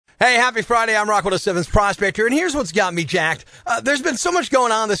Hey, happy Friday. I'm Rock 107's Prospector, and here's what's got me jacked. There's been so much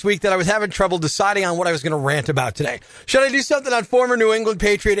going on this week that I was having trouble deciding on what I was going to rant about today. Should I do something on former New England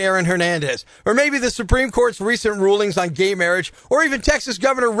Patriot Aaron Hernandez? Or maybe the Supreme Court's recent rulings on gay marriage? Or even Texas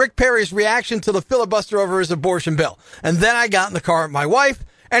Governor Rick Perry's reaction to the filibuster over his abortion bill? And then I got in the car with my wife,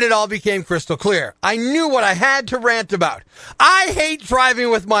 and it all became crystal clear. I knew what I had to rant about. I hate driving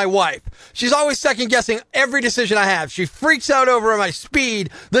with my wife. She's always second-guessing every decision I have. She freaks out over my speed,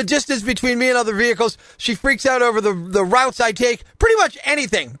 the distance between me and other vehicles. She freaks out over the routes I take, pretty much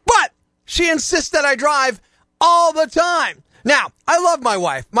anything. But she insists that I drive all the time. Now, I love my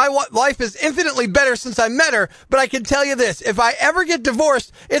wife. My life is infinitely better since I met her, but I can tell you this. If I ever get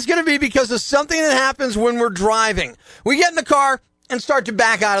divorced, it's going to be because of something that happens when we're driving. We get in the car and start to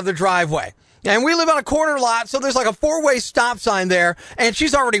back out of the driveway. And we live on a corner lot, so there's like a 4-way stop sign there, and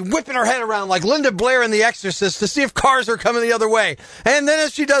she's already whipping her head around like Linda Blair in The Exorcist to see if cars are coming the other way. And then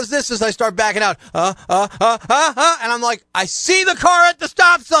as she does this, as I start backing out, and I'm like, I see the car at the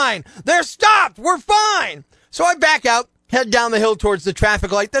stop sign. They're stopped. We're fine. So I back out, head down the hill towards the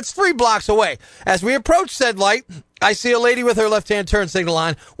traffic light that's 3 blocks away. As we approach said light, I see a lady with her left-hand turn signal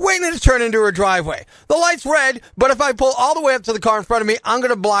on, waiting to turn into her driveway. The light's red, but if I pull all the way up to the car in front of me, I'm going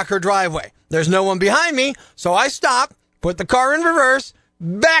to block her driveway. There's no one behind me, so I stop, put the car in reverse,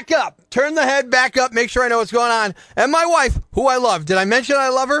 back up, turn the head back up, make sure I know what's going on. And my wife, who I love, did I mention I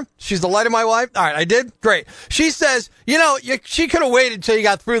love her? She's the light of my life. All right, I did? Great. She says, she could have waited till you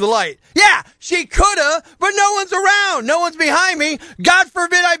got through the light. Yeah, she could have, but no one's around. No one's behind me. God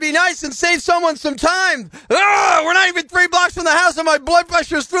forbid I be nice and save someone some time. We're not even 3 blocks from the house and my blood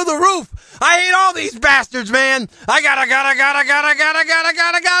pressure's through the roof. I hate all these bastards, man. I gotta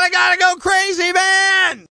go crazy, man.